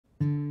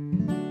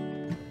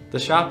The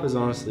shop is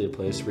honestly a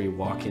place where you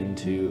walk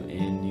into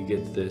and you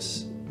get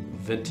this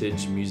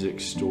vintage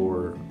music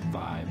store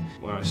vibe.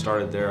 When I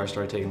started there, I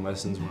started taking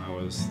lessons when I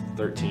was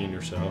 13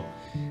 or so,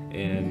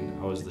 and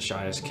I was the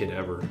shyest kid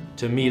ever.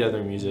 To meet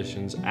other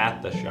musicians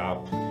at the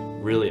shop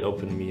really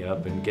opened me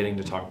up, and getting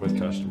to talk with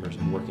customers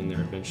and working there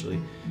eventually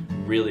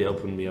really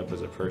opened me up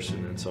as a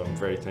person, and so I'm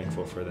very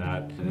thankful for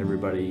that. And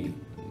everybody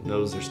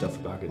knows their stuff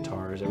about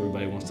guitars.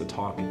 Everybody wants to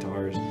talk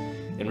guitars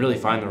and really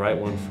find the right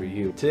one for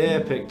you. Today I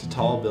picked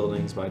Tall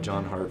Buildings by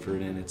John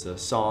Hartford, and it's a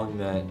song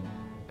that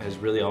has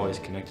really always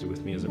connected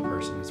with me as a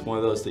person. It's one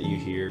of those that you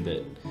hear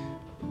that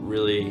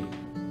really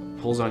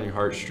pulls on your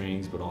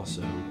heartstrings but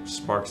also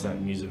sparks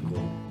that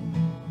musical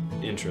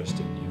interest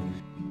in you.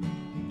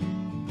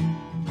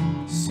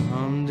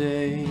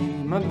 Someday,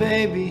 my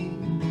baby,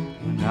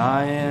 when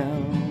I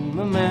am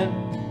a man,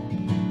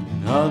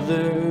 and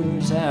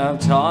others have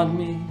taught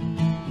me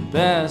the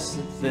best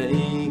that they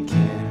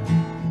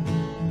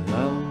can,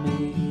 love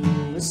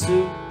me a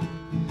suit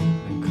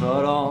and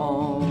cut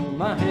all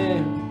my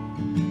hair,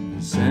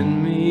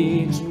 send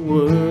me to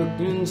work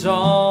in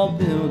tall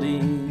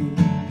buildings.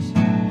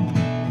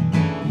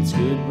 It's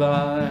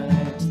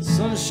goodbye to the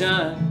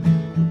sunshine,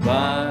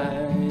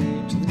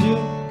 goodbye to the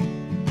dew,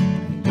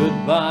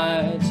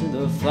 goodbye to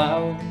the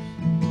flowers,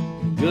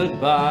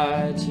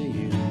 goodbye to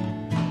you.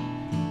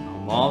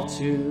 I'm off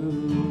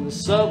to the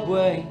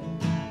subway,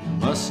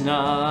 I must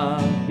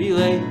not be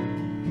late.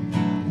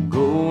 I'm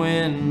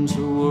going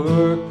to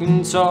work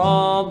in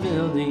tall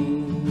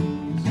buildings.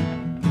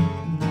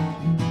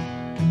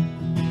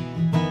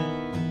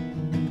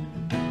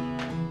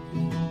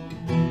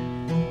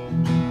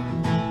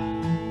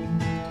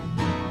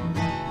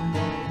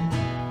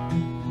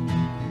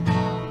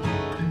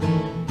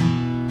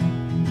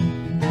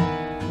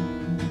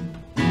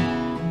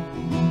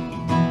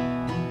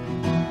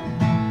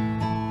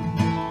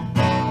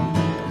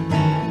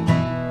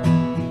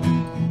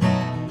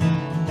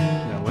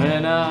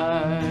 When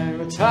I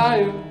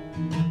retire,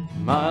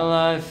 my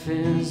life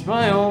is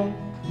my own.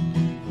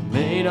 I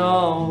made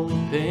all the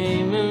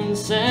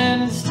payments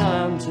and it's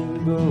time to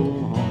go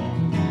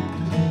home.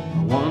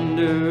 I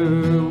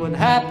wonder what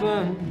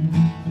happened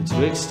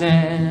betwixt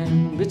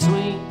and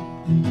between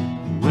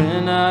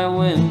when I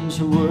went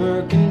to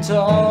work in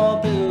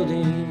tall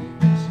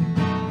buildings.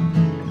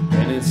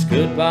 And it's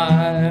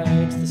goodbye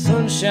to the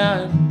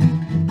sunshine,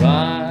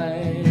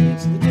 goodbye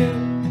to the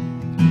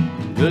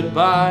dew,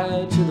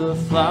 goodbye to the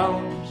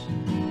flowers,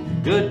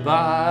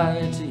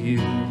 goodbye to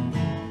you.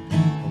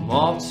 I'm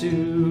off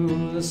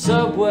to the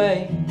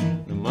subway,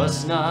 I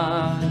must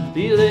not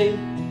be late.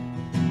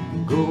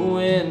 I'm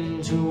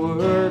going to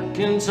work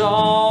in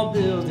tall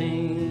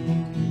buildings.